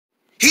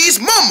He's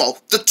Momo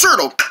the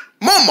turtle.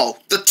 Momo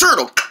the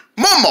turtle.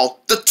 Momo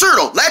the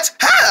turtle. Let's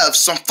have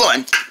some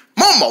fun.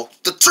 Momo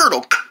the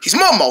turtle. He's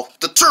Momo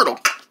the turtle.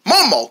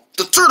 Momo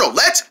the turtle.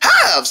 Let's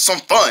have some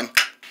fun.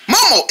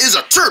 Momo is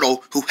a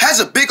turtle who has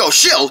a big old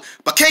shell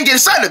but can't get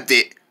inside of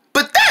it.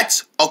 But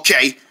that's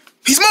okay.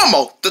 He's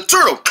Momo the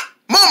turtle.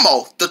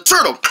 Momo the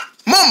turtle.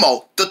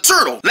 Momo the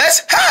turtle.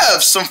 Let's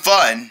have some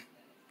fun.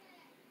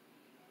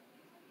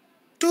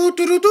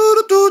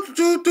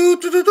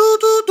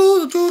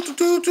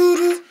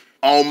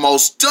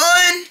 Almost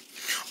done.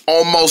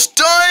 Almost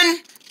done.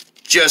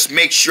 Just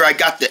make sure I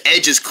got the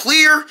edges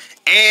clear.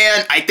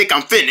 And I think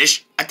I'm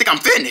finished.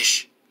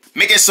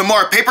 Making some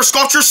more paper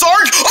sculpture,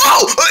 Sarge?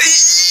 Oh!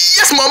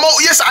 Yes, Momo.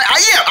 Yes,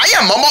 I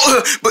am,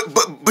 Momo.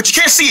 But you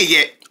can't see it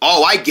yet.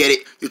 Oh, I get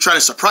it. You're trying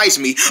to surprise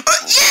me.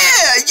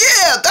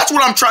 Yeah. That's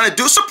what I'm trying to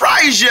do.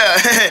 Surprise ya.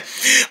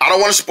 I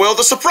don't want to spoil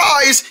the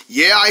surprise.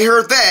 Yeah, I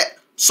heard that.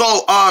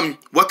 So,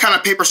 what kind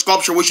of paper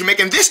sculpture was you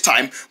making this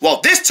time? Well,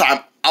 this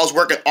time, I was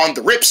working on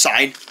the rip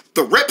sign.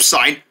 The rip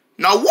sign?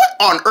 Now, what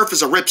on earth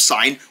is a rip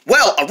sign?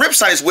 Well, a rip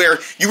sign is where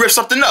you rip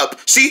something up.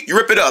 See? You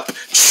rip it up.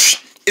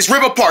 It's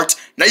rip apart.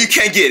 Now you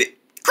can't get it.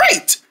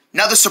 Great.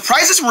 Now the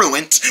surprise is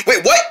ruined.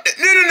 Wait, what?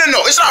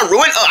 No. It's not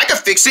ruined. I can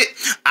fix it.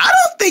 I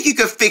don't think you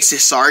can fix it,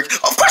 Sarge.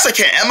 Of course I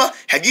can, Emma.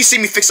 Have you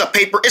seen me fix up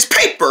paper? It's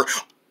paper.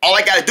 All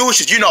I gotta do is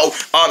just,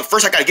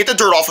 first I gotta get the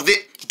dirt off of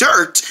it.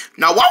 Dirt?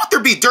 Now, why would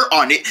there be dirt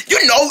on it?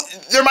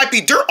 There might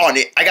be dirt on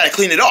it. I gotta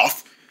clean it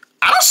off.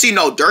 I don't see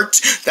no dirt.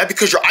 That's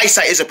because your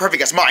eyesight isn't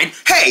perfect as mine.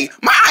 Hey,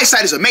 my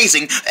eyesight is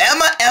amazing.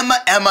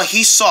 Emma,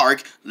 he's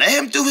Sarge. Let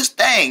him do his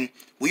thing.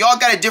 We all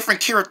got a different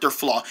character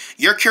flaw.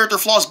 Your character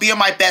flaw is being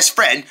my best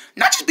friend.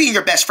 Not just being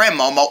your best friend,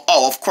 Momo.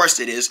 Oh, of course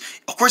it is.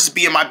 Of course it's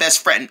being my best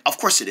friend. Of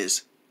course it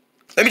is.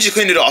 Let me just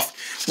clean it off.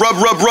 Rub.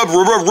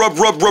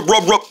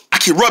 I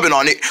keep rubbing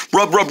on it.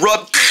 Rub.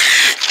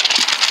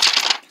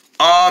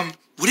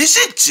 What is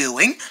it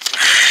doing?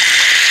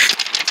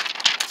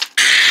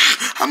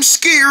 I'm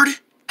scared.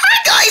 Hi,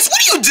 guys.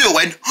 What are you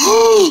doing?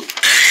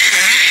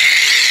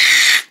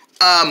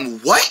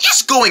 What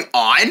is going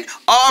on?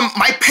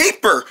 My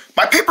paper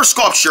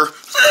sculpture.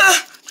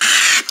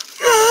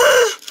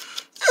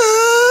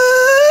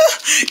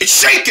 It's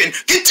shaking.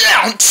 Get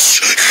down.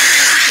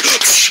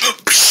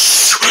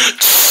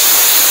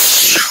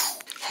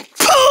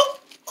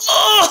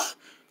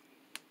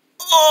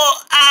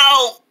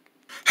 Ow.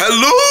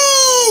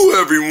 Hello,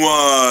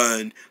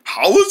 everyone.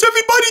 How is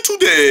everybody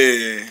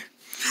today?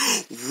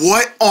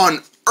 What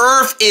on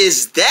earth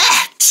is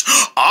that?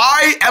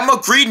 I am a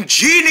green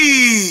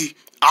genie.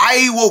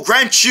 I will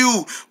grant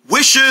you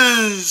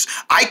wishes.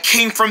 I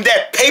came from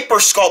that paper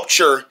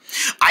sculpture.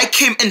 I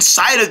came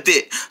inside of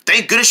it.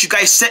 Thank goodness you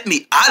guys sent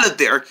me out of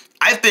there.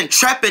 I've been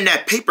trapped in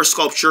that paper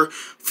sculpture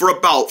for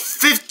about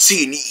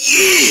 15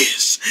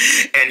 years.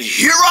 And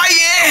here I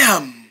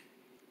am.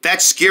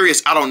 That's scary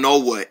as I don't know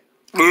what.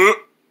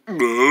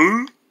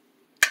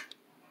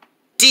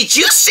 Did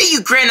you say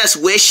you grant us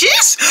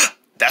wishes?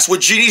 That's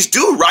what genies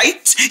do,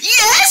 right?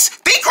 Yes,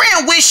 they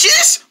grant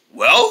wishes.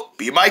 Well,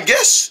 be my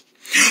guest.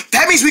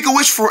 That means we can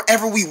wish for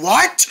whatever we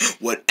want.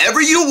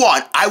 Whatever you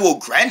want, I will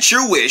grant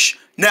your wish.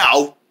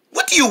 Now,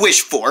 what do you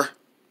wish for?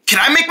 Can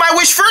I make my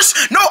wish first?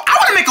 No, I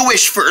want to make a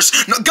wish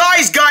first. No,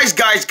 guys.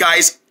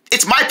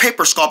 It's my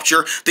paper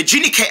sculpture. The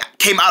genie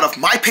came out of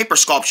my paper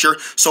sculpture,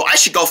 so I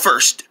should go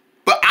first.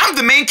 But I'm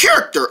the main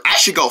character. I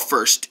should go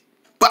first.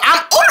 But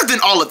I'm older than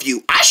all of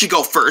you. I should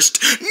go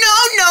first.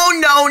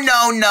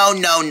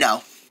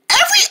 No.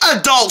 Every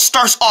adult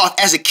starts off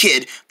as a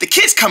kid. The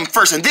kids come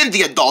first and then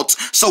the adults.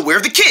 So we're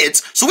the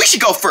kids. So we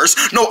should go first.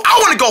 No, I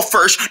want to go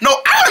first. No,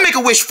 I want to make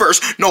a wish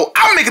first. No,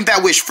 I'm making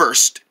that wish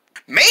first.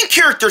 Main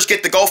characters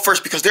get to go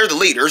first because they're the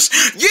leaders.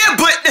 Yeah,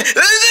 but,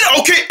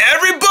 okay,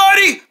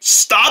 everybody,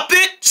 stop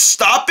it.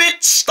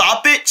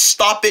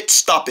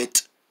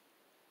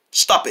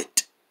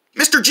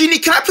 Mr. Genie,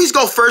 can I please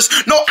go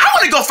first? No, I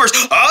want to go first.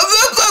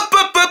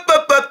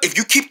 If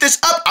you keep this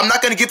up, I'm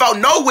not going to give out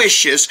no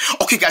wishes.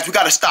 Okay, guys, we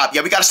got to stop.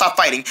 Yeah, we got to stop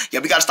fighting.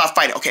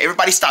 Okay,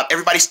 everybody stop.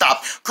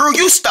 Girl,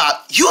 you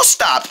stop. Hey,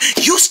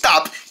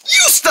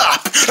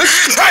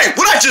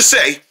 what'd I just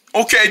say?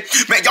 Okay,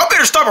 man, y'all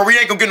better stop or we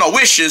ain't gonna get no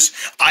wishes.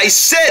 I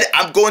said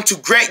I'm going to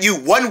grant you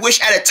one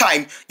wish at a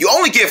time. You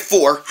only get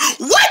 4.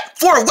 What?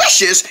 4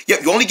 wishes?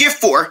 Yep, you only get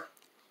 4.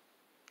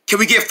 Can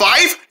we get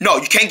 5? No,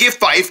 you can't get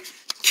 5.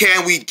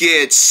 Can we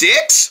get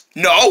 6?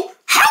 No.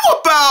 How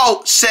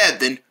about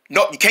 7?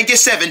 No, you can't get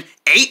 7.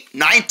 8,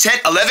 9, 10,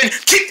 11.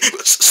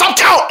 Stop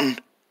counting.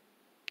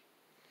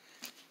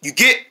 You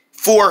get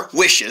 4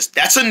 wishes.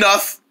 That's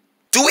enough.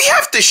 Do we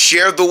have to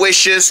share the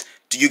wishes?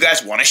 Do you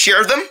guys want to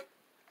share them?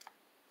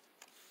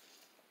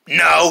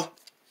 No.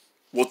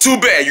 Well, too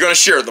bad. You're going to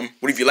share them.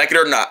 What if you like it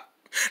or not?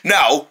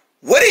 Now,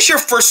 what is your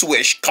first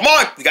wish? Come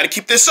on. We got to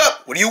keep this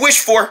up. What do you wish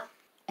for?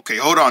 Okay,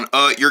 hold on.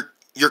 You're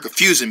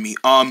confusing me.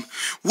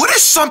 What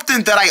is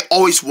something that I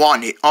always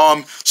wanted?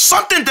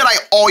 Something that I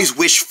always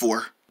wished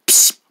for.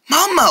 Psst,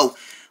 Momo.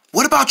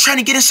 What about trying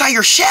to get inside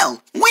your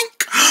shell?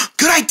 Wink.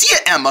 Good idea,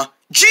 Emma.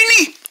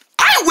 Genie,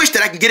 I wish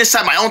that I can get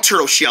inside my own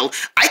turtle shell.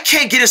 I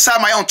can't get inside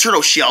my own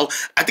turtle shell.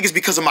 I think it's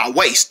because of my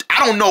waist.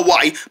 I don't know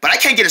why, but I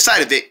can't get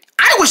inside of it.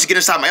 I wish to get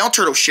inside my own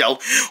turtle shell.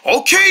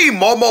 Okay,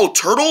 Momo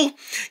Turtle,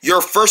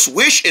 your first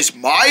wish is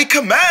my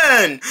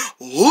command.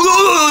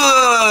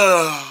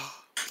 Whoa!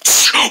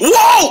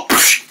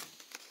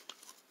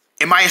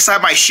 Am I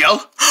inside my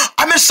shell?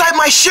 I'm inside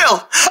my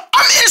shell.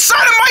 I'm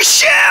inside of my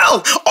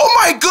shell. Oh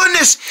my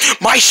goodness.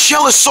 My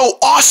shell is so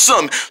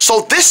awesome.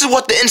 So this is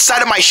what the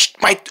inside of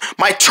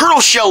my turtle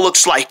shell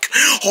looks like.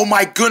 Oh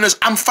my goodness.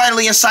 I'm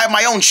finally inside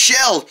my own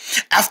shell.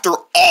 After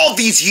all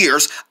these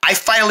years, I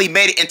finally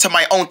made it into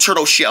my own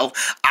turtle shell.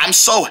 I'm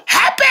so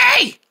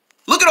happy.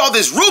 Look at all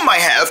this room I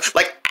have.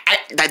 Like,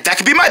 that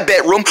could be my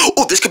bedroom.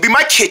 Oh, this could be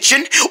my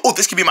kitchen. Oh,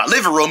 this could be my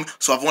living room.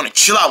 So if I want to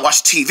chill out and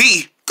watch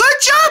TV.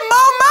 Good job,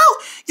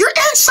 Momo. You're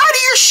inside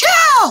of your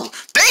shell.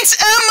 Thanks,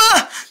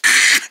 Emma.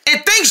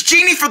 And thanks,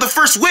 Genie, for the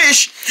first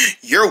wish.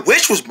 Your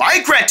wish was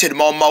my granted,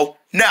 Momo.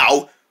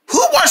 Now, who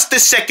wants the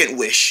second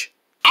wish?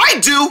 I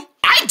do.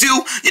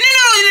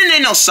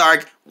 No,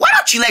 Sarg. Why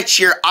don't you let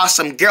your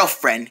awesome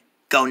girlfriend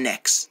go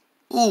next?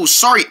 Ooh,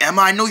 sorry,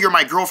 Emma. I know you're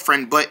my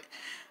girlfriend, but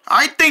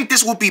I think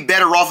this would be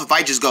better off if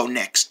I just go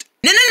next.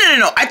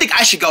 No. I think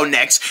I should go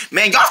next.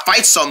 Man, y'all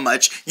fight so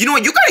much. You know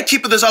what? You gotta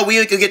keep this all.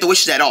 We can get the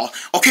wishes at all.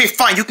 Okay,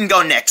 fine. You can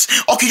go next.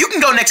 Okay, you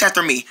can go next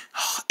after me.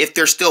 If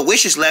there's still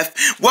wishes left,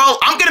 well,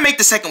 I'm gonna make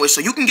the second wish,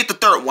 so you can get the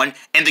third one,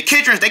 and the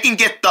Kidrons, they can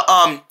get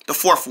the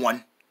fourth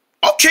one.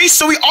 Okay,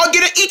 so we all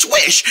get each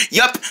wish.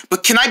 Yup,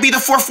 but can I be the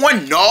fourth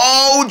one?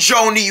 No,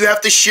 Joni, you have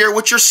to share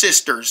with your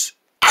sisters.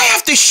 I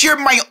have to share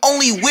my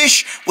only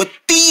wish with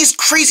these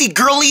crazy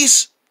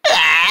girlies?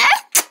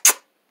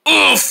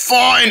 Oh,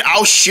 fine.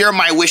 I'll share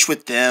my wish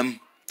with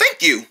them.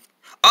 Thank you.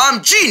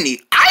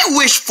 Genie, I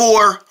wish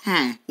for...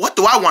 what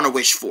do I want to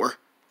wish for?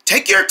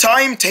 Take your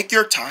time, take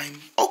your time.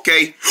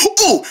 Okay.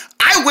 Ooh,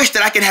 I wish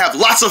that I could have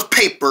lots of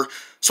paper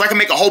so I can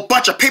make a whole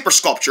bunch of paper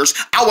sculptures.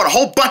 I want a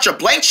whole bunch of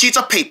blank sheets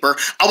of paper.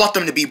 I want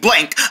them to be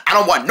blank. I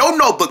don't want no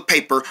notebook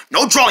paper,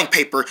 no drawing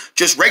paper,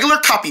 just regular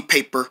copy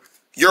paper.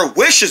 Your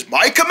wish is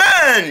my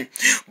command.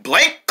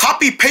 Blank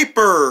copy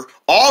paper,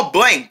 all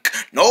blank.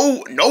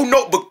 No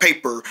notebook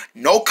paper,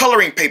 no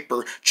coloring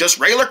paper, just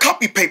regular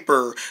copy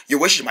paper.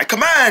 Your wish is my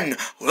command.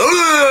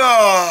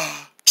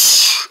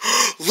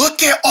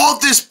 Look at all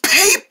this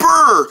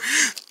paper.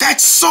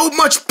 That's so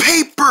much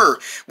paper.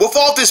 With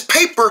all this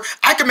paper,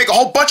 I can make a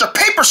whole bunch of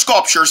paper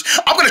sculptures.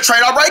 I'm gonna try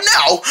it out right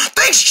now.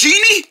 Thanks,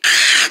 Genie.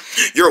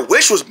 Your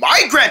wish was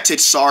my granted,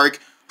 Sarg.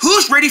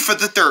 Who's ready for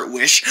the third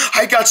wish?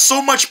 I got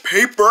so much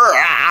paper.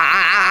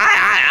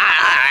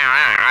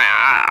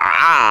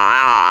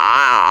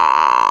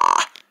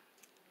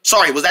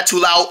 Sorry, was that too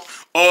loud?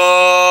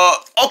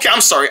 Okay, I'm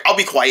sorry. I'll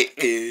be quiet.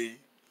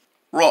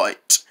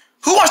 Right.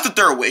 Who wants the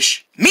third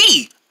wish?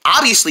 Me.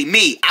 Obviously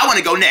me. I want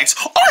to go next.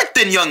 All right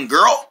then, young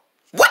girl.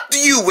 What do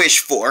you wish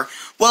for?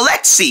 Well,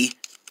 let's see.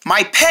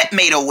 My pet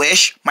made a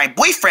wish, my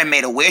boyfriend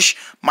made a wish,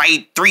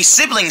 my 3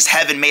 siblings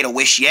haven't made a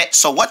wish yet,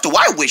 so what do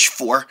I wish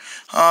for?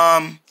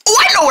 Oh,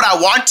 I know what I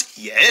want.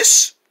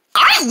 Yes?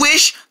 I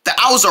wish that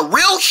I was a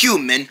real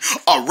human.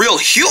 A real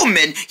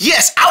human?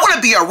 Yes, I want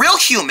to be a real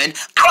human.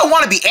 I don't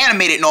want to be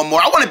animated no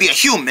more. I want to be a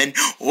human.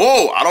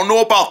 Oh, I don't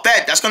know about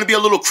that. That's going to be a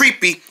little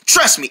creepy.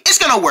 Trust me, it's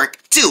going to work.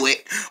 Do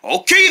it.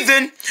 Okay,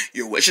 then.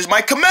 Your wish is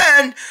my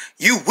command.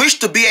 You wish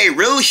to be a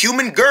real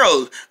human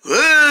girl.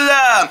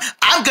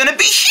 I'm going to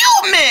be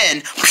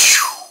human.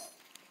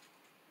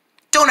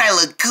 Don't I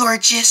look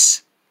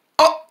gorgeous?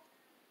 Oh.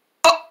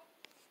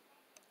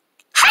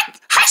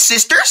 Hi,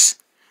 sisters.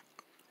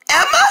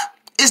 Emma?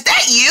 Is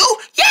that you?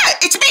 Yeah,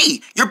 it's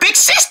me, your big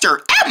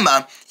sister,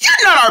 Emma.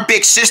 You're not our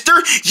big sister.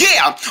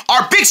 Yeah,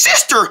 our big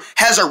sister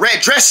has a red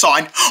dress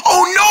on.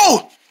 Oh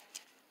no!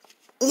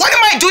 What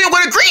am I doing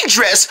with a green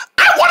dress?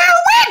 I wanted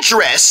a red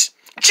dress.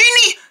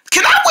 Genie,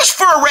 can I wish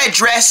for a red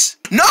dress?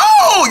 No,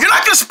 you're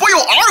not gonna spoil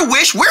our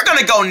wish. We're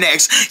gonna go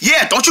next.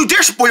 Yeah, don't you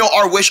dare spoil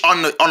our wish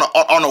on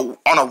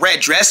a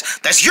red dress.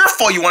 That's your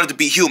fault. You wanted to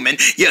be human.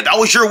 Yeah, that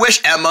was your wish,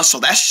 Emma. So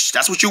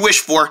that's what you wish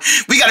for.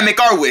 We gotta make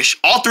our wish,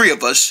 all 3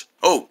 of us.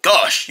 Oh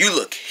gosh, you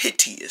look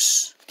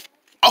hideous.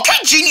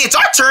 Okay, Genie, it's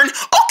our turn.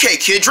 Okay,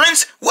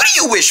 Kidrons, what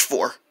do you wish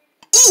for?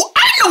 Ooh,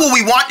 I know what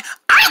we want.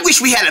 I wish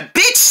we had a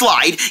big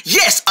slide.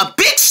 Yes, a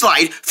big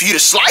slide for you to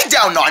slide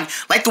down on,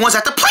 like the ones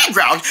at the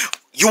playground.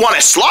 You want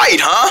a slide,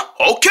 huh?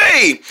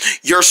 Okay.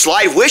 Your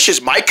slide wish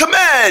is my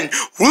command.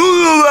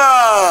 Woo!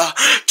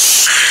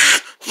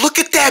 Look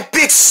at that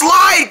big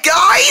slide,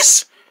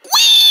 guys.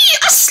 Whee!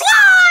 A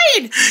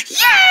slide!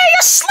 Yay,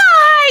 a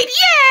slide!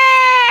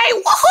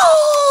 Yay!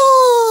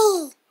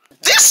 Woohoo!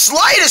 This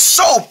slide is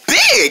so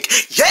big!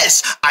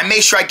 Yes, I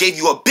made sure I gave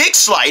you a big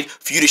slide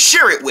for you to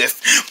share it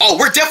with. Oh,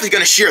 we're definitely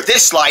gonna share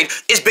this slide.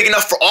 It's big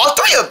enough for all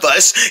 3 of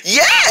us.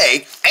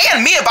 Yay!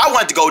 And me if I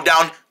wanted to go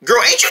down.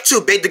 Girl, ain't you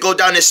too big to go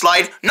down this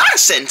slide?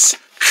 Nonsense!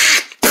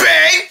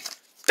 Bang!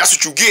 That's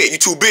what you get, you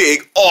too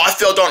big. Oh, I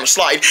fell down the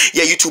slide.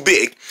 Yeah, you too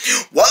big.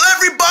 Well,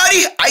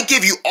 everybody, I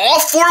give you all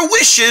 4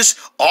 wishes.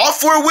 All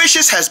 4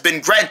 wishes has been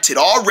granted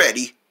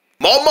already.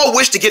 Momo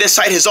wished to get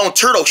inside his own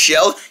turtle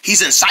shell.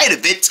 He's inside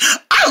of it.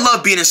 I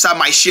love being inside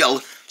my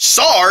shell.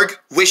 Sarg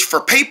wished for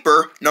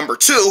paper, number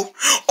 2.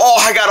 Oh,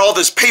 I got all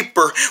this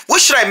paper.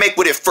 What should I make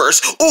with it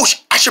first? Oh,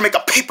 I should make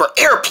a paper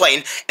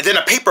airplane, and then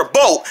a paper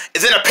boat,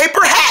 and then a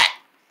paper hat.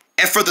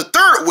 And for the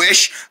 3rd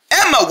wish,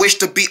 Emma wished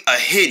to be a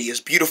hideous,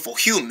 beautiful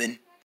human.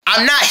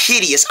 I'm not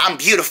hideous, I'm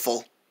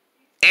beautiful.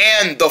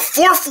 And the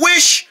 4th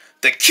wish,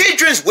 the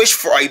Kidrons wished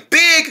for a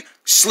big,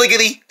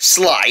 sliggity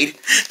slide.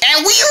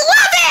 And we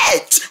love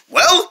it!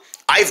 Well,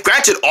 I've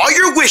granted all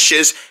your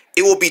wishes.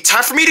 It will be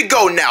time for me to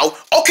go now.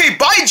 Okay,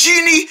 bye,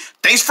 Genie.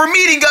 Thanks for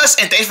meeting us,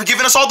 and thanks for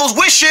giving us all those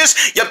wishes.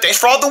 Yep, thanks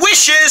for all the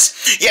wishes.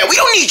 Yeah, we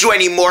don't need you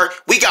anymore.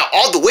 We got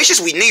all the wishes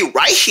we need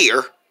right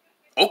here.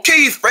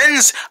 Okay,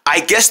 friends,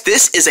 I guess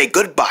this is a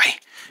goodbye.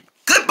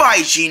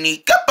 Goodbye,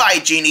 Genie. Goodbye,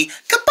 Genie.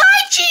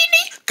 Goodbye,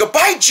 Genie.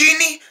 Goodbye,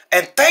 Genie.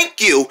 And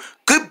thank you.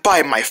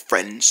 Goodbye, my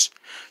friends.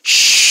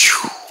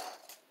 Shoo.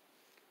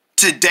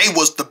 Today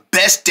was the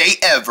best day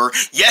ever.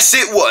 Yes,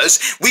 it was.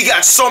 We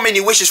got so many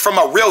wishes from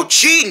a real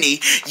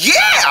genie.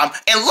 Yeah,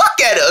 and look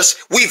at us.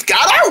 We've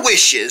got our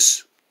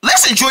wishes.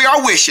 Let's enjoy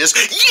our wishes.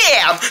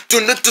 Yeah.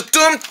 Dum dum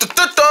dum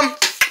dum dum.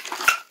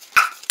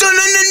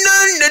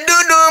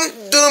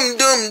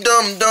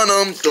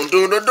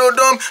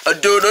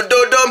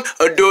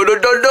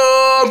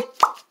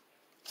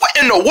 What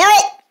in the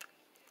world?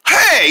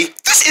 Hey,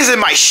 this isn't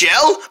my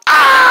shell.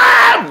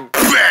 Ah,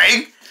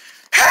 bang.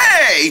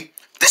 Hey.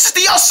 This is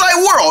the outside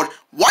world.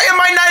 Why am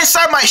I not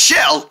inside my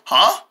shell?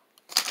 Huh?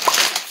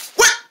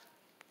 What?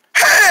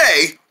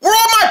 Hey! Where'd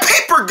all my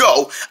paper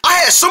go? I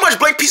had so much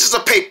blank pieces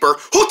of paper.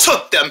 Who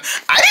took them?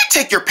 I didn't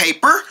take your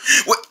paper.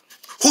 What?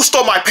 Who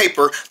stole my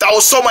paper? That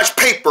was so much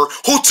paper.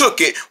 Who took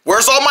it?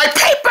 Where's all my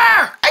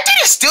paper? I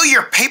didn't steal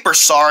your paper,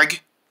 Sarg.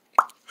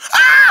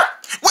 Ah!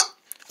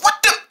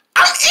 What the?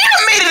 I'm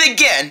animated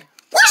again.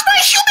 Where's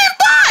my human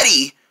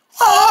body?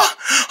 Oh,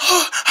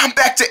 I'm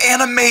back to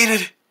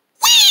animated.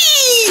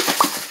 Whee!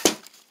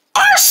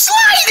 Our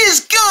slide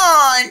is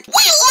gone!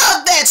 We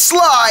love that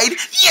slide!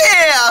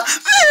 Yeah!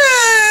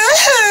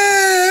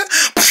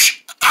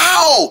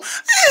 Ow!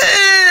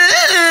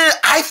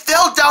 I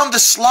fell down the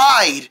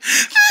slide.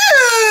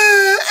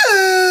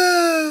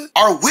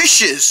 Our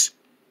wishes,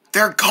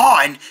 they're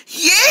gone.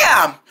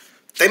 Yeah!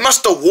 They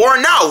must have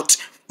worn out.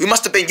 We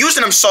must have been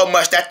using them so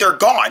much that they're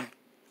gone.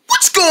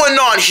 What's going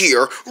on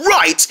here?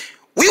 Right.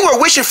 We were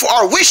wishing for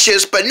our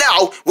wishes, but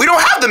now we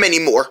don't have them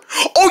anymore.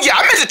 Oh yeah,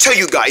 I meant to tell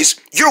you guys,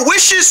 your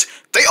wishes,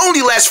 they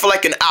only last for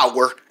like an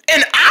hour.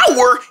 An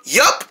hour?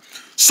 Yup.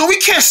 So we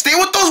can't stay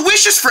with those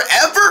wishes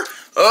forever?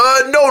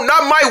 No,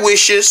 not my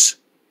wishes.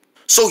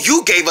 So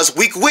you gave us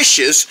weak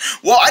wishes.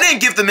 Well, I didn't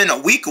give them in a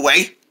weak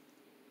way.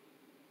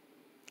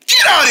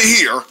 Get out of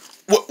here.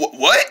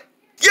 What?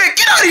 Yeah,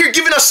 get out of here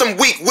giving us some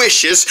weak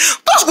wishes.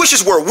 Those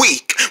wishes were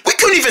weak. We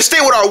couldn't even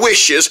stay with our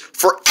wishes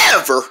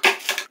forever.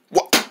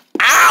 What?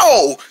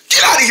 Ow!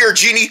 Get out of here,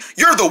 Genie!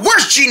 You're the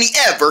worst Genie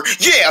ever!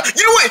 Yeah,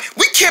 you know what?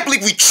 We can't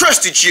believe we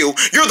trusted you!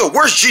 You're the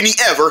worst Genie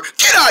ever!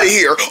 Get out of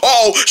here!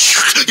 Oh,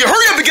 you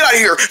hurry up and get out of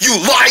here! You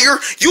liar!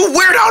 You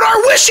weird out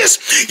our wishes!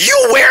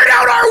 You weird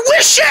out our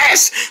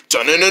wishes!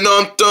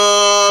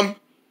 Dun-dun-dun-dun-dun!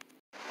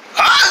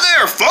 Hi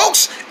there,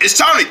 folks! It's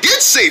time to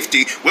get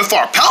safety with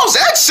our pals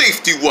at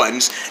Safety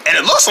Ones. And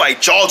it looks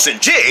like Jogs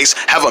and Jays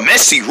have a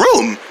messy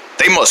room.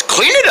 They must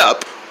clean it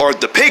up or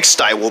the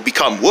pigsty will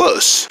become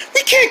worse.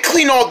 We can't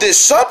clean all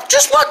this up.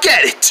 Just look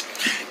at it.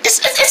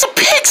 It's a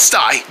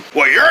pigsty.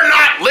 Well, you're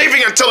not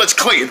leaving until it's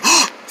clean.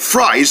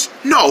 Fries,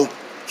 no.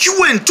 You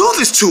wouldn't do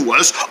this to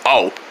us.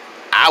 Oh,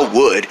 I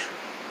would.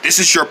 This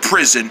is your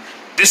prison.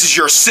 This is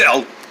your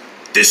cell.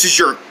 This is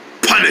your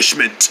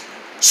punishment.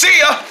 See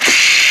ya.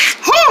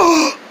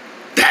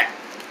 That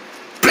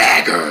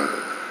bagger.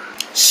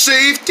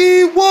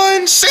 Safety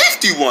Ones,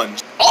 Safety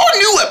Ones. All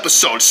new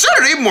episodes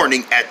Saturday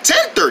morning at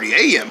 10:30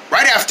 a.m.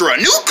 right after a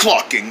new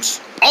clockings.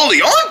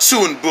 Only on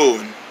Toon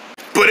Boon.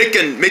 But it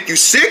can make you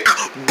sick?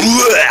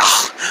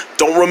 Blech.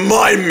 Don't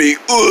remind me.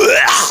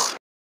 Ugh.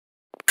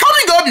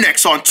 Coming up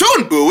next on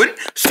Toon Boon,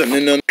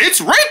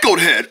 it's Wrinkled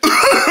Head.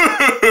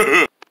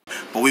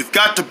 But we've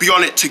got to be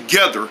on it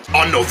together.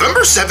 On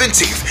November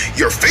 17th,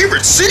 your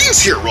favorite Cities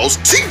heroes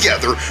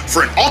together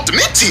for an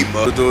ultimate team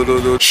up.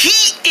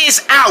 He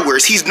is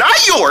ours, he's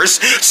not yours.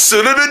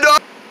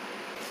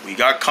 We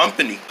got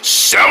company.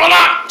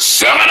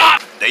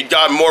 7-Up! They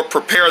got more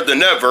prepared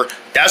than ever.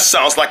 That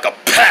sounds like a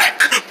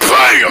pack.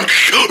 Bam!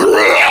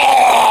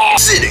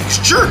 Cities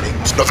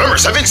Journeys, November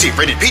 17th,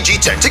 rated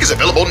PG-10. Tickets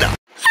available now.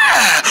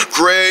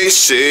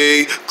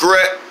 Gracie,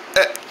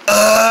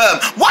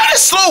 why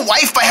does slow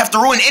Wi-Fi have to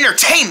ruin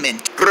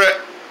entertainment?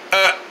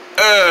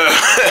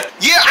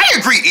 Yeah, I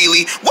agree,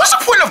 Ely. What's the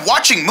point of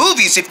watching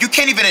movies if you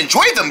can't even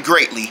enjoy them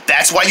greatly?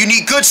 That's why you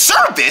need good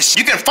service.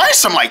 You can find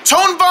some like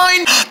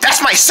Tonevine.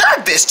 That's my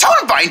service,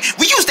 Tonevine.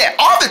 We use that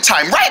all the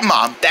time, right,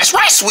 Mom? That's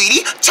right,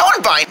 sweetie.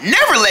 Tonevine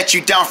never lets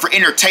you down for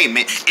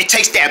entertainment. It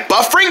takes that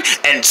buffering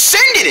and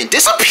send it and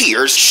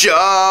disappears.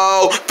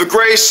 Show, the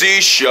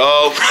Gracie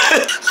Show.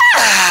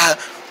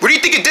 Where do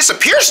you think it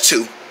disappears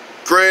to?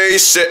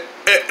 Gracie.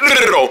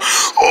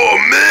 Oh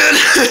man.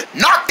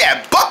 Knock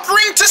that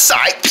buffering to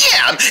side,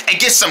 yeah, and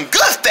get some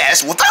good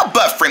fast without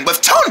buffering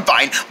with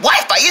ToneVine.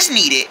 Wi-Fi is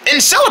needed. In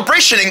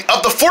celebration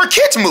of the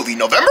 4Kids movie,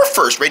 November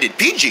 1st, rated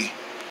PG.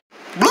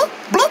 Bloop,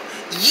 bloop.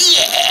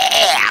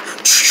 Yeah!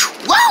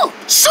 Whoa!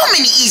 So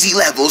many easy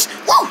levels.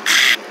 Whoa!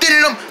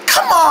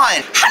 Come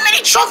on! How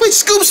many chocolate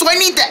scoops do I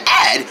need to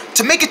add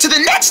to make it to the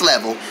next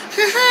level?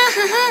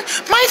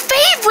 My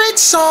favorite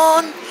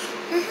song.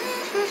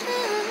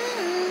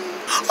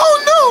 Oh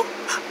no!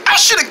 I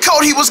should have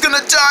called he was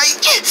gonna die.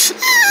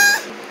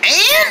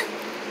 And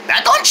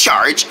back on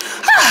charge.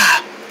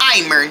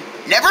 iMern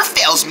never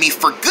fails me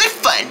for good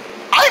fun.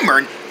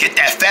 iMern, get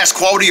that fast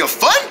quality of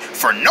fun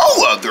for no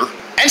other.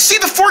 And see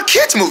the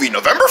 4Kids movie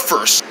November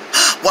 1st.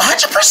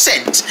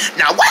 100%.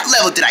 Now what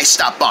level did I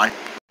stop on?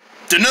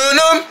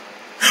 Da-na-num.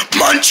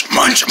 Munch,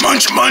 munch,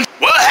 munch, munch.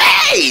 Well,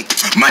 hey!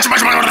 Munch,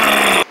 munch, munch.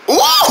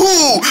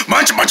 Woohoo!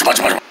 Munch, munch, munch,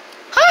 munch.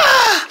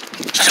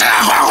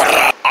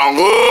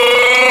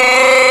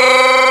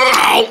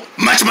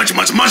 Munch, munch,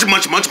 munch, munch,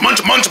 munch, munch,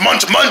 munch, munch,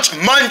 munch, munch,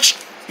 munch,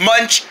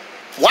 munch.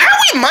 Why are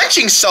we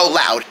munching so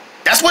loud?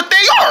 That's what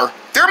they are.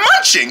 They're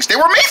munchings. They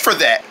were made for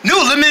that. New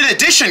limited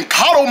edition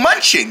Coddle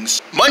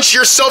Munchings. Munch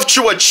yourself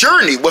to a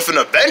journey with an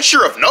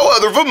adventure of no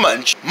other of a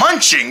munch.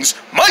 Munchings,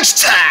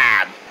 munch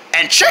time.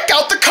 And check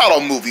out the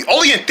Coddle movie,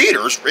 only in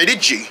theaters,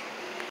 rated G.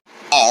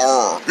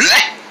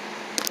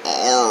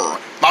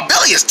 My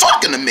belly is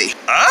talking to me.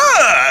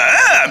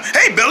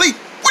 Hey Billy,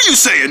 what are you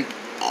saying?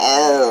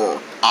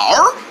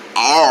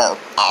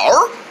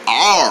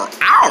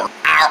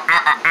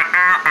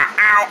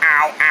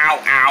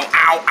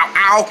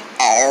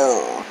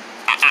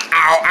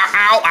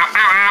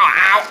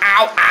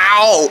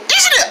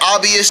 Isn't it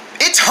obvious?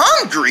 It's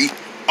hungry.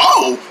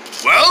 Oh,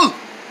 well,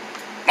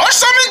 lunch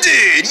time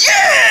indeed.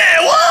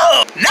 Yeah,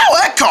 whoa. Now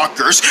at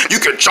Conker's, you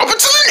can jump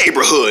into the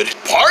neighborhood.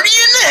 Party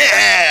in the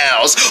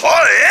house.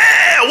 Oh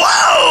yeah,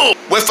 whoa.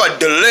 With a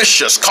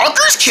delicious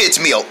Conker's Kids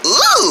meal.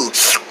 Ooh.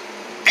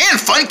 And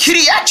fun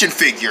kitty action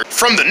figure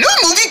from the new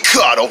movie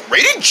Coddle,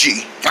 rated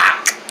G.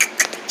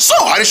 So,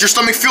 how does your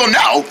stomach feel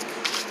now?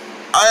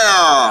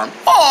 Aw,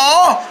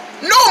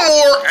 no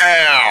more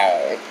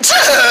ow.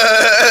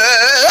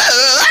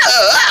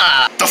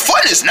 The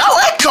fun is now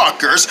at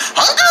Conker's.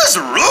 Hunger's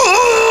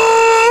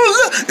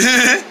rule.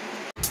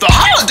 The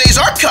holidays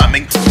are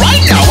coming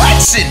right now at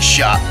Sin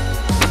Shop.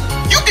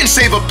 You can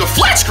save up to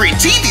flat screen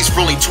TVs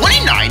for only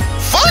 $29,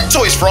 fun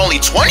toys for only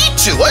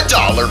 $22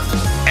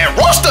 $1, and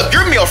roast up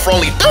your meal for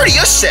only 30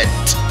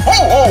 cents. Ho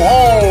ho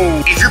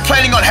ho! If you're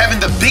planning on having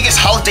the biggest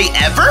holiday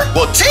ever,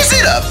 well tiz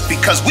it up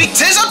because we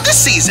tiz up the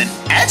season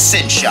at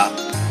Sin Shop.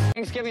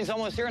 Thanksgiving's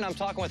almost here, and I'm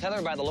talking with Heather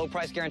about the low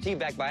price guarantee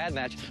backed by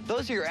AdMatch.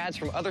 Those are your ads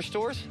from other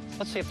stores.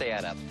 Let's see if they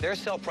add up. Their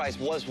sale price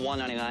was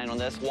 $1.99 on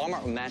this.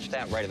 Walmart will match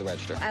that right at the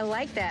register. I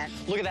like that.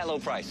 Look at that low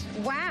price.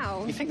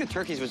 Wow. You think the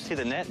turkeys would see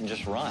the net and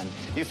just run.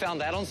 You found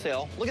that on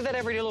sale. Look at that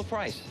everyday low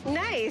price.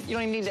 Nice. You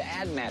don't even need to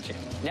add matching.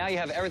 Now you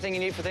have everything you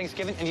need for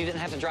Thanksgiving, and you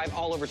didn't have to drive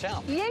all over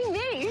town. Yay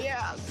me.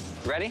 Yes.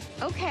 Ready?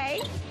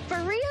 Okay.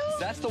 For real?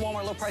 That's the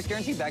Walmart low price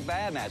guarantee backed by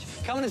AdMatch.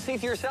 Come in and see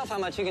for yourself how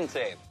much you can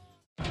save.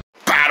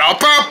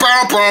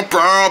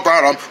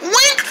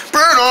 Wink!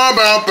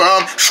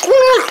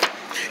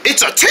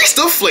 It's a taste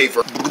of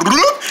flavor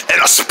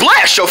and a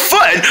splash of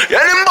fun.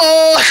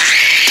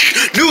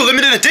 New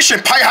limited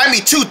edition Pie High Me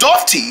 2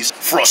 Dolph Teas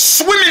for a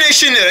swimming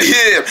in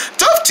here.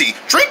 Dolph Tea,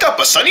 drink up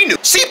a sunny new.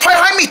 See Pie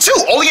High Me 2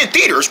 only in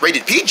theaters,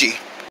 rated PG.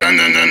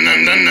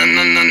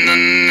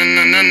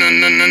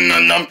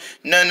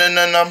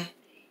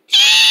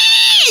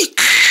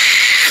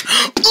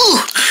 Ooh.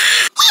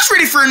 Who's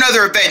ready for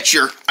another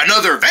adventure?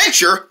 Another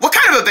adventure? What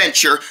kind of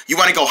adventure? You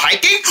want to go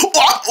hiking?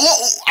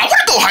 I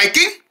want to go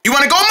hiking. You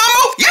want to go,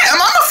 Momo? Yeah,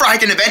 I'm up for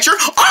hiking adventure.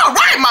 All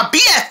right, my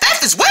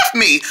BFF is with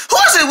me. Who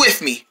else is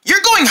with me?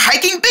 You're going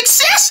hiking, big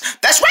sis?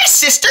 That's right,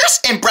 sisters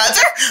and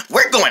brother.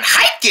 We're going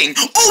hiking.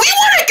 Oh, you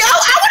want to go?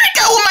 I want to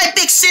go with my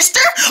big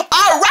sister.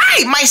 All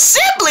right, my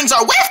siblings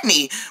are with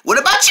me. What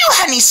about you,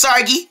 honey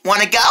Sargi?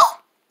 Want to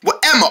go? Well,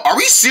 Emma, are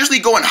we seriously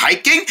going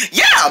hiking?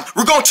 Yeah,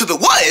 we're going to the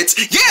woods.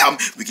 Yeah,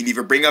 we can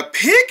even bring a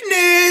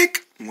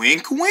picnic.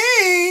 Wink,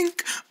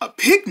 wink. A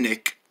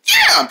picnic.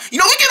 Yeah, we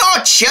can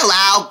all chill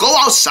out, go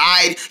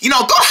outside,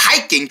 go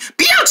hiking,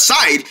 be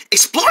outside,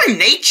 exploring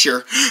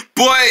nature.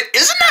 But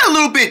isn't that a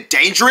little bit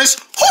dangerous?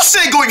 Who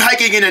said going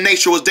hiking in the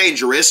nature was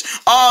dangerous?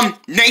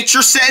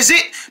 Nature says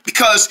it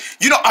because,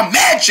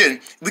 imagine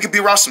we could be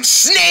around some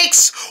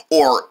snakes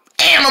or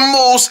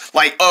animals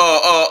like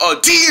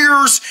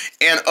deers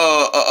and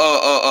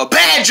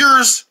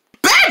badgers.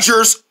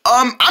 Badgers?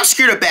 I'm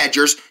scared of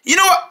badgers. You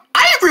know what?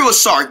 I agree with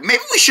Sarg.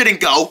 Maybe we shouldn't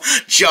go.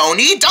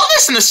 Joni, don't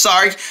listen to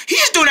Sarg. He's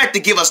just doing that to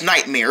give us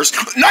nightmares.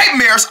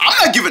 Nightmares? I'm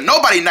not giving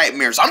nobody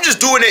nightmares. I'm just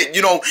doing it,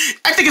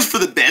 I think it's for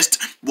the best.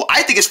 Well,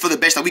 I think it's for the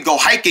best that we go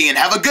hiking and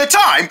have a good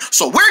time.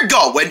 So we're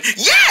going.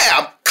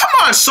 Yeah! Come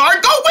on,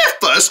 Sarg, go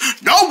with us.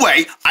 No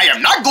way. I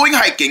am not going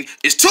hiking.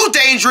 It's too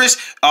dangerous.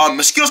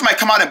 Mosquitoes might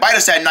come out and bite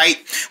us at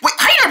night. Wait,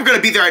 how are you never going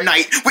to be there at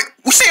night? Wait,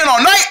 we staying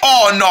all night?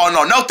 Oh,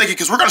 no, thank you,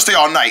 because we're going to stay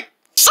all night.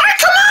 Sark,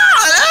 come on!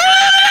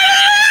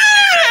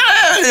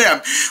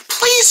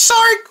 Please,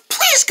 Sark,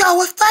 please go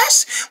with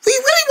us. We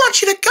really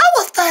want you to go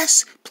with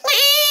us.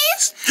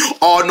 Please?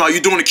 Oh, no,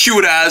 you're doing the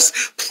cute ass.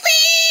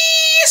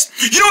 Please?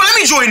 You know what? Let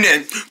me join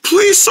in.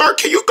 Please, Sark,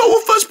 can you go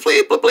with us?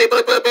 Please, please, please,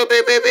 please, please,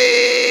 please, please,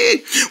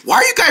 please. Why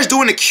are you guys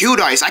doing the cute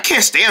eyes? I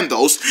can't stand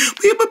those. Please,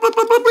 please, please,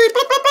 please, please, please,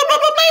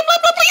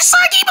 please,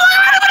 Sarky.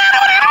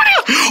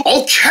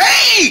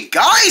 Okay,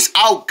 guys,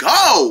 I'll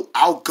go.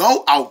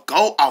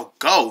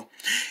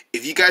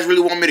 If you guys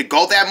really want me to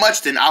go that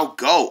much, then I'll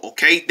go,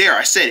 okay? There,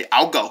 I said it.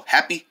 I'll go.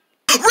 Happy?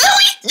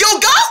 Really? You'll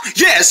go?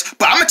 Yes,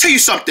 but I'm gonna tell you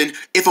something.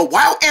 If a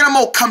wild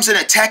animal comes and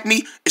attack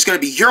me, it's gonna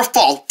be your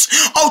fault.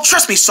 Oh,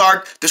 trust me,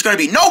 Sark. There's gonna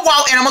be no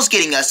wild animals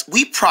getting us.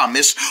 We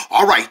promise.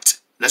 All right,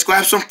 let's go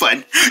have some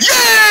fun.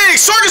 Yay!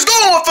 Sark is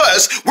going with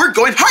us. We're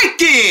going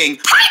hiking.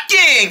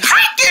 Hiking.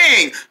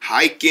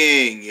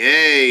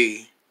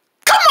 Yay.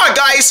 Come on,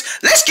 guys.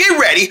 Let's get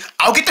ready.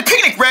 I'll get the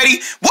picnic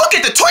ready. We'll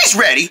get the toys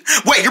ready.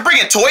 Wait, you're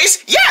bringing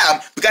toys?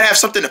 Yeah. We gotta have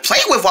something to play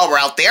with while we're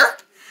out there.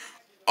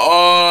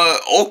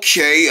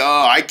 Okay,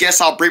 I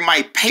guess I'll bring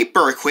my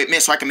paper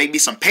equipment so I can make me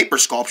some paper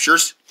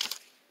sculptures.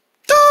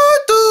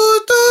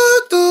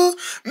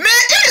 Man,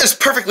 it is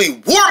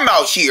perfectly warm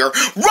out here.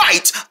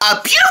 Right, a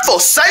beautiful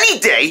sunny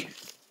day.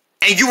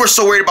 And you were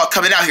so worried about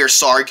coming out here,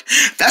 Sark.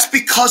 That's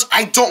because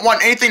I don't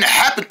want anything to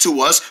happen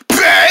to us.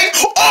 Bang!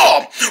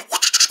 Oh!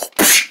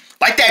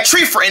 Like that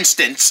tree, for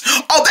instance.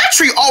 Oh, that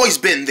tree always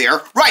been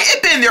there. Right,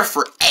 it been there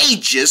for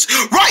ages.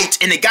 Right,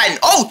 and it got an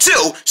O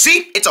too.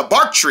 See, it's a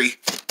bark tree.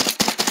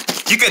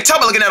 You can tell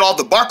by looking at all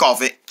the bark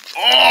off it.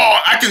 Oh,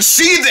 I can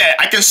see that.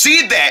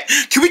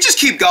 Can we just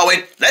keep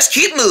going? Let's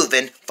keep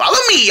moving. Follow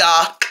me,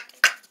 y'all.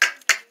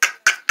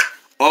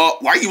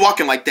 Why are you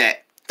walking like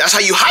that? That's how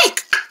you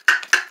hike.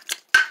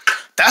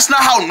 That's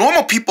not how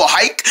normal people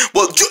hike.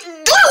 Well, do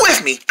it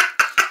with me.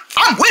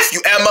 I'm with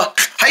you, Emma.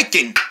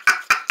 Hiking.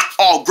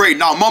 Oh, great.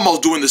 Now Momo's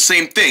doing the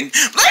same thing.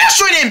 Let us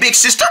join in, big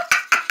sister.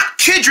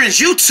 Kidrins,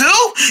 you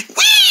too?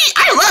 Whee!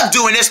 I love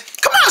doing this.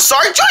 Come on,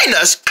 Sark, join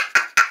us.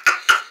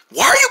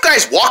 Why are you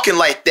guys walking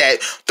like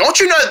that? Don't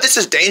you know that this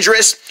is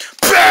dangerous?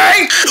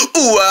 Bang!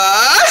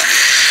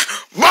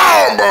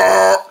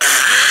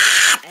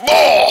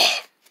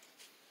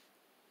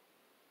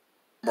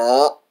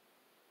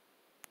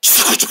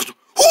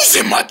 Who's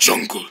in my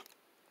jungle?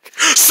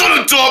 Shut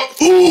it up!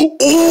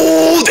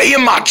 Oh, they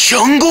in my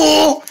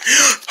jungle?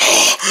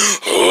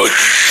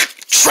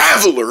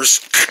 Travelers.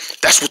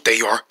 That's what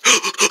they are.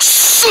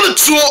 Shut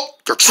it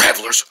up! They're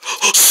travelers.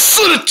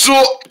 Shut it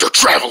up! They're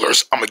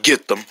travelers. I'ma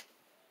get them.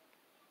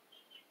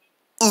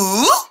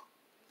 Ooh.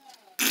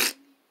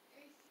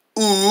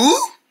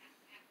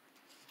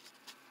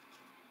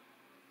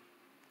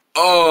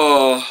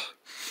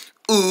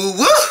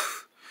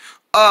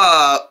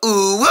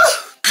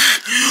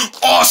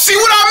 Oh, see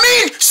what I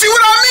mean?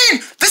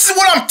 This is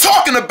what I'm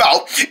talking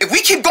about. If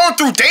we keep going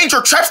through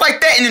danger traps like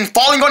that and then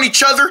falling on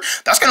each other,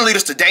 that's gonna lead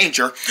us to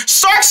danger.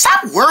 Sark,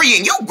 stop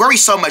worrying. You worry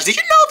so much. Did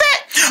you know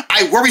that?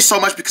 I worry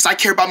so much because I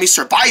care about me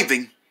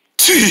surviving.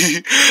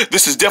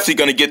 This is definitely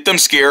gonna get them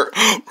scared.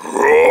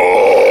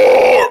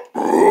 Roar,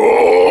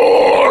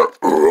 roar,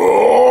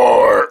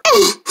 roar.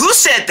 Who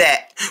said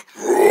that?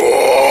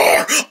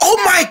 Roar. Oh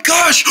my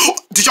gosh.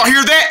 Did y'all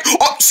hear that?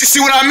 Oh, see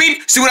what I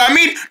mean?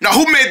 Now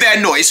who made that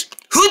noise?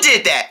 Who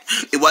did that?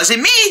 It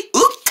wasn't me.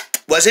 Oop.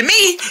 Wasn't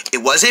me. It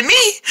wasn't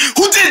me.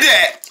 Who did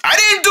that? I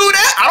didn't do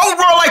that. I don't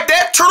roar like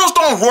that. Turtles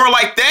don't roar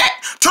like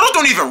that. Turtles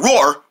don't even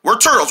roar. We're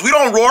turtles. We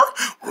don't roar.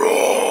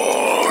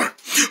 Roar.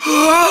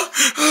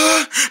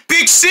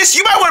 Big sis,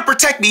 you might want to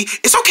protect me.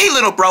 It's okay,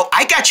 little bro.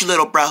 I got you,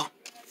 little bro.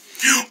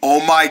 Oh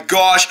my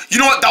gosh. You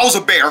know what? That was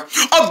a bear.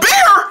 A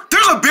bear?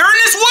 There's a bear in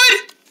this wood?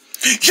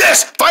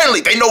 Yes,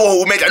 finally. They know who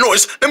will make that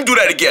noise. Let me do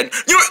that again.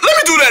 You know, let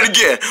me do that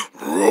again.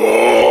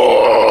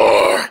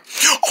 Roar.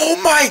 Oh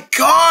my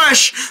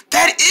gosh.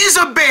 That is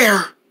a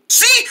bear.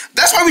 See?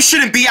 That's why we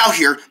shouldn't be out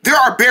here. There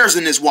are bears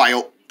in this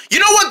wild. You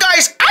know what,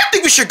 guys? I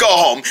think we should go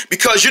home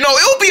because, you know,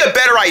 it would be a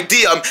better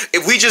idea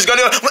if we just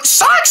gonna...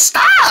 Sark,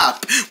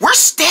 stop! We're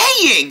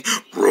staying!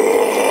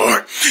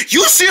 Roar!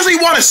 You seriously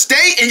want to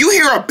stay and you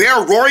hear a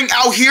bear roaring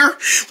out here?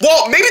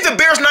 Well, maybe the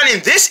bear's not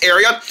in this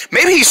area.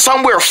 Maybe he's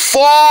somewhere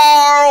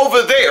far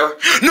over there.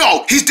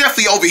 No, he's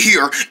definitely over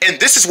here. And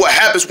this is what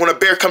happens when a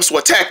bear comes to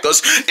attack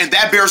us, and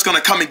that bear's gonna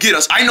come and get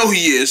us. I know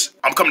he is.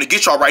 I'm coming to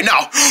get y'all right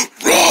now.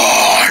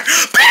 Roar!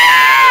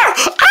 Bear!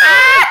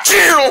 Ah!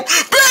 Chill!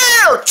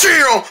 Bear!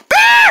 Chill!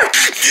 Bear!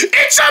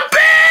 It's a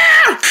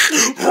bear!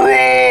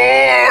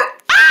 Roar!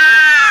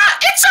 Ah!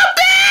 It's a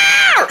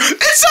bear!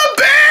 It's a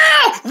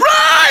bear!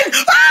 Run!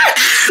 Ah!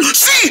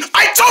 See,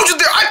 I told you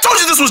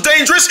this was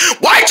dangerous.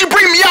 Why'd you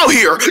bring me out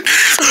here?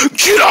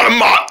 Get out of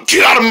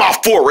my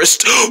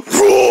forest.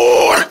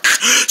 Roar!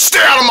 Stay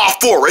out of my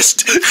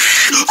forest.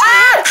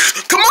 Ah!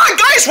 Come on,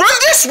 guys, run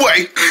this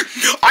way.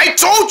 I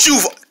told you.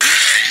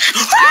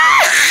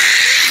 Ah!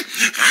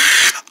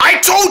 I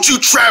told you,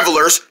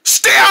 travelers,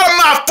 stay out of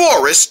my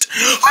forest.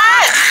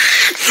 Ah!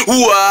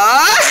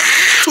 What?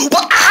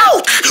 What?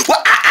 Ow!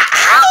 What?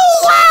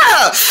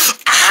 Ow!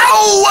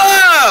 Ow!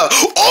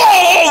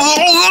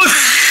 Oh!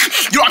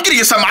 Yo, I'm getting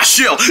inside my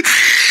shell. Ouch!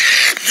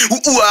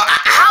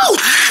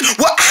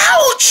 Well,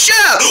 ouch!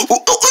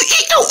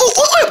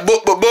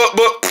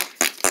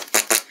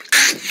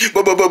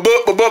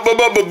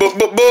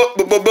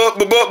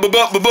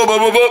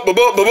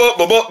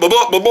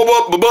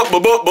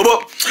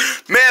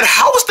 Man,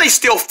 how is they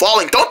still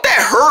falling? Don't that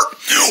hurt?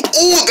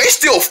 Ooh, they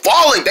still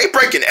falling. They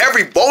breaking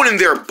every bone in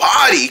their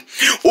body.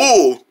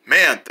 Ooh,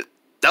 man,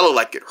 that look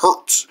like it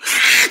hurts.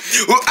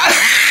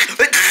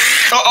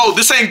 Uh-oh,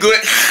 this ain't good.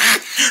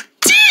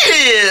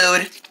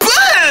 Dude!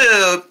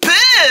 Boo!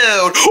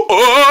 Boo!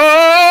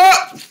 Oh!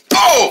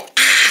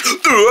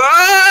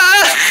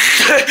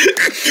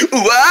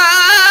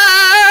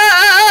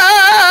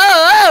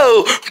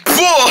 Whoa!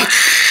 Boy!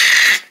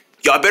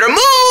 Y'all better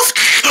move!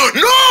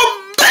 No!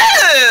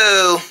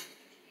 Boo!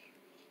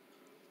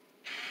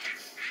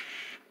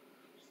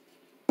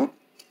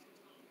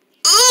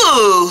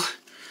 Ooh!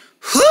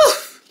 Whew!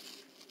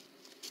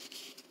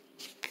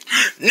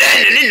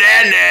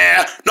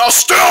 Nah. Now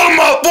stay out of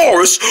my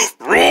forest!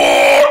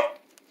 Roar!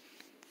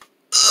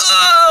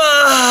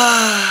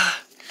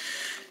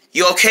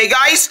 You okay,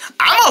 guys?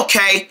 I'm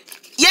okay.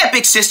 Yeah,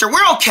 big sister,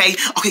 we're okay.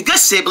 Okay, good,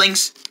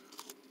 siblings.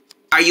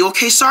 Are you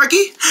okay,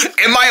 Sargi?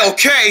 Am I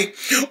okay?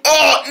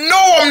 Oh, no,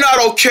 I'm not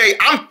okay.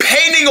 I'm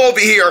painting over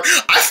here.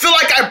 I feel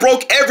like I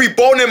broke every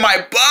bone in my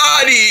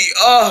body.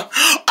 Oh,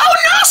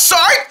 no,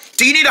 Sarg.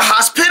 Do you need a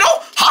hospital?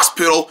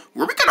 Hospital?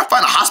 Where are we gonna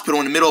find a hospital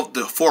in the middle of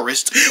the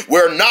forest?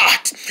 We're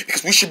not,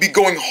 because we should be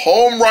going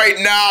home right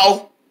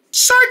now.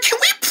 Sir, can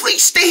we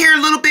please stay here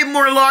a little bit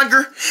more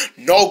longer?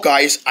 No,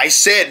 guys, I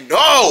said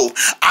no.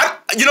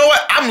 You know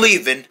what? I'm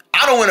leaving.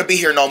 I don't want to be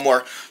here no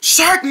more.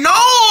 Shark,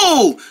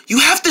 no! You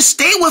have to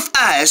stay with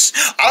us.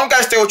 I don't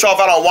gotta stay with y'all if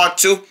I don't want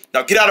to.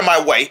 Now get out of my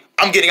way.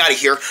 I'm getting out of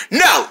here.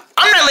 No,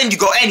 I'm not letting you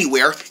go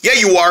anywhere. Yeah,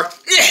 you are.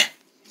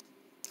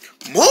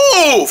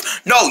 Move!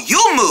 No,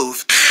 you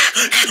move.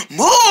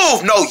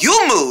 Move! No, you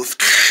move.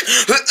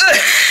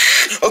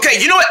 Okay,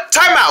 you know what?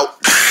 Time out.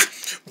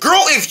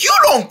 Girl, if you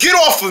don't get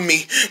off of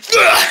me.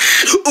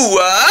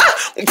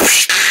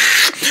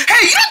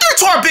 Hey, you did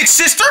to our big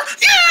sister.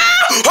 Yeah!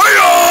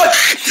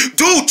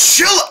 Dude,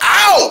 chill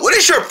out. What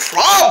is your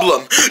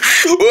problem?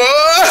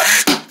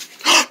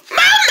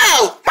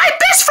 Momo, my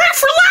best friend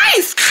for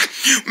life.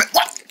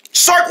 What?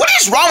 Sark, what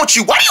is wrong with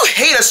you? Why do you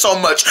hate us so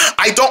much?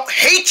 I don't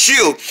hate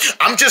you.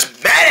 I'm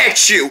just mad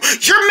at you.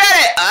 You're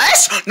mad at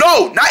us?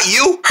 No, not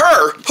you.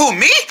 Her. Who,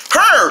 me?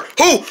 Her.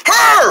 Who?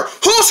 Her.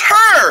 Who's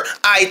her?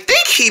 I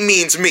think he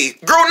means me.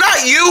 Girl,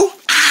 not you.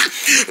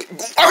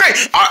 Okay,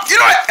 you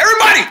know what?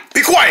 Everybody,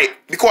 be quiet.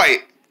 Be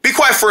quiet. Be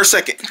quiet for a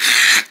second.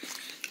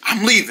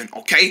 I'm leaving,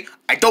 okay?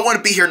 I don't want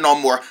to be here no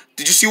more.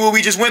 Did you see what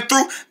we just went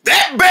through?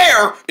 That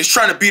bear is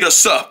trying to beat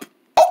us up.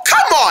 Oh,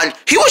 come on.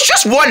 He was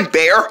just one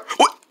bear.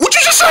 What'd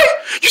you just say?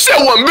 You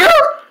said one bear?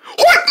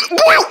 What?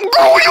 Girl, who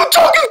are you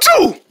talking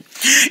to?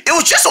 It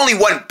was just only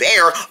one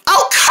bear.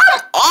 Oh,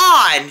 come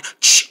on.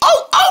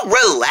 Oh,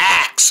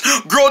 relax.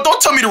 Girl,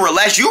 don't tell me to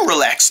relax. You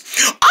relax.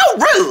 Oh,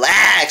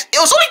 relax. It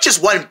was only just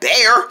one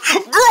bear.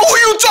 Girl, who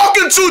are you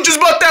talking to just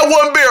about that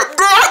one bear?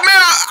 Girl,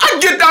 man, I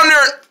get down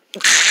there and...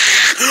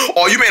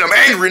 Oh, you made him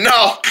angry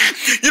now.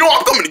 You know,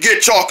 I'm coming to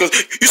get y'all because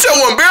you said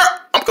one bear.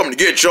 I'm coming to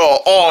get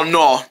y'all. Oh,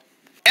 no.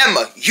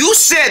 Emma, you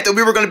said that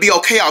we were going to be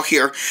okay out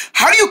here.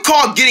 How do you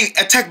call getting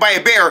attacked by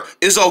a bear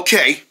is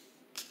okay?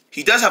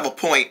 He does have a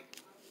point.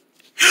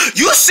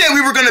 You said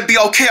we were going to be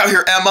okay out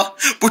here, Emma,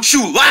 but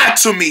you lied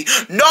to me.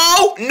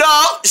 No,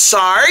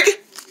 Sarg.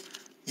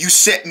 You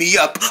set me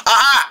up.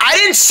 I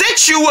didn't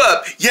set you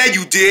up. Yeah,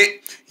 you did.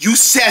 You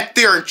sat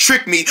there and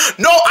tricked me.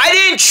 No, I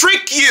didn't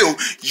trick you.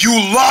 You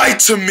lied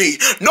to me.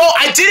 No,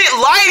 I didn't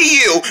lie to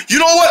you. You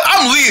know what?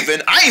 I'm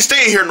leaving. I ain't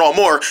staying here no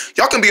more.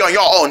 Y'all can be on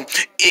your own.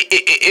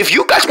 If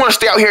you guys want to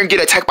stay out here and get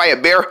attacked by a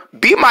bear,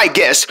 be my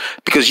guest,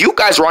 because you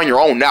guys are on your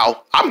own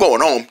now. I'm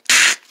going home.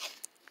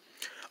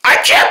 I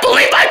can't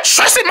believe I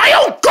trusted my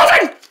own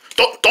girlfriend.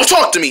 Don't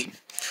talk to me.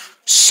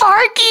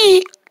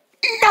 Sarky,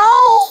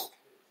 no.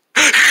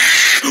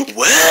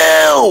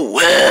 Well.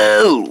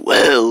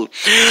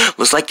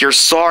 Looks like your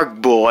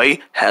Sarg boy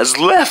has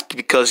left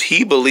because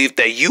he believed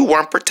that you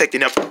weren't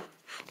protecting him.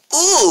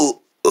 Ooh.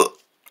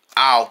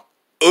 Ow.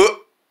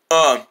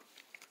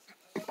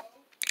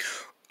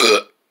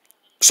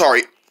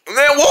 Sorry.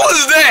 Man, what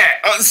was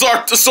that?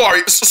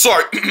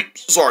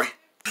 Sorry.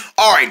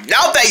 Alright,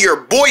 now that your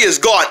boy is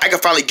gone, I can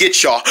finally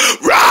get y'all.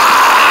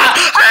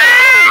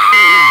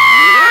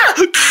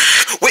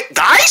 Wait,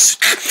 guys?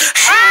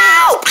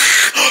 Help!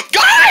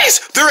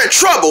 Guys! They're in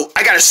trouble.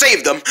 I gotta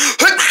save them.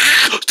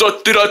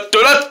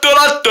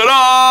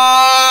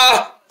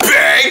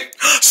 Bang!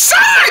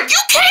 Son, you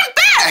came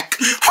back!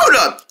 Hold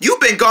up. You've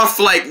been gone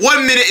for like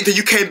 1 minute and then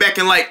you came back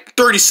in like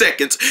 30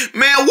 seconds.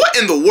 Man, what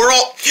in the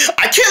world?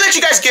 I can't let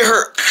you guys get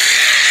hurt.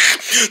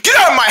 Get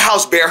out of my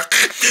house, bear.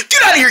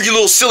 Get out of here, you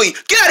little silly.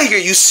 Get out of here,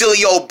 you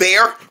silly old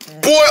bear.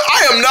 Boy,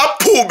 I am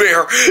not Pooh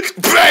Bear.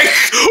 Bang!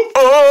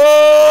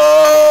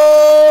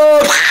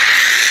 Oh!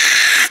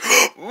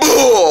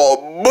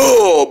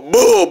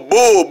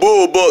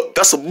 Boo.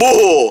 That's a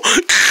bull.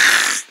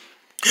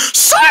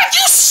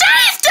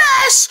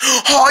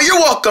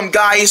 welcome,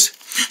 guys.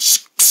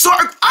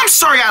 I'm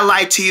sorry I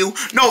lied to you.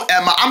 No,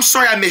 Emma, I'm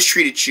sorry I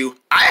mistreated you.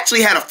 I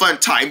actually had a fun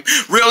time.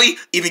 Really?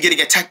 Even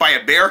getting attacked by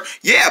a bear?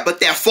 Yeah, but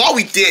that fall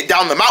we did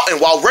down the mountain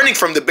while running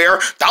from the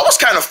bear, that was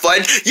kind of fun.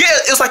 Yeah,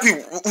 it was like we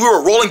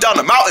were rolling down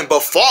the mountain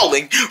but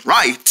falling.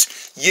 Right.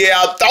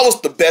 Yeah, that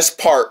was the best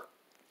part.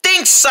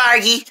 Thanks,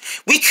 Sargi.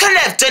 We couldn't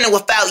have done it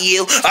without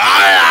you.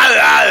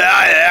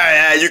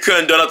 You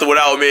couldn't have done nothing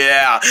without me,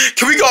 yeah.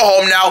 Can we go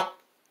home now?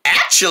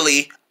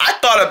 Actually, I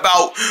thought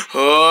about,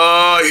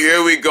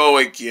 here we go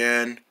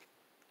again.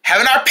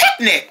 Having our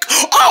picnic.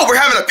 Oh, we're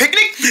having a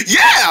picnic?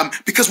 Yeah,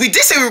 because we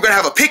did say we were going to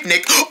have a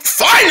picnic.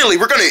 Finally,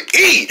 we're going to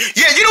eat.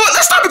 Yeah, you know what?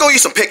 Let's stop and go eat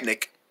some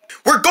picnic.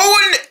 We're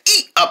going to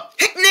eat a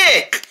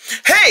picnic.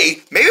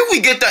 Hey, maybe if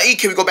we get done eating,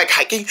 can we go back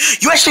hiking?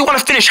 You actually want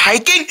to finish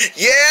hiking?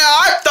 Yeah,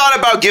 I thought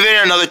about giving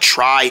it another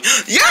try.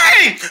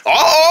 Yay!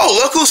 Oh,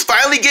 look who's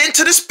finally getting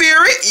to the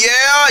spirit.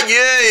 Yeah.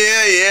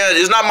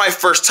 It's not my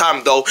first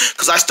time, though,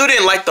 because I still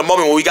didn't like the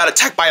moment when we got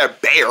attacked by a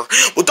bear.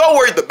 But don't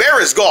worry, the bear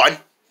is gone.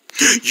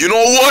 You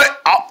know what?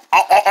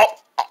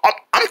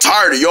 I'm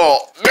tired of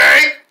y'all.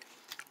 Bang!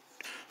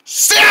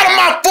 Stay out of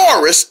my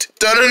forest.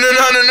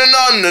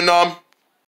 Dun-dun-dun-dun-dun-dun-dun-dun.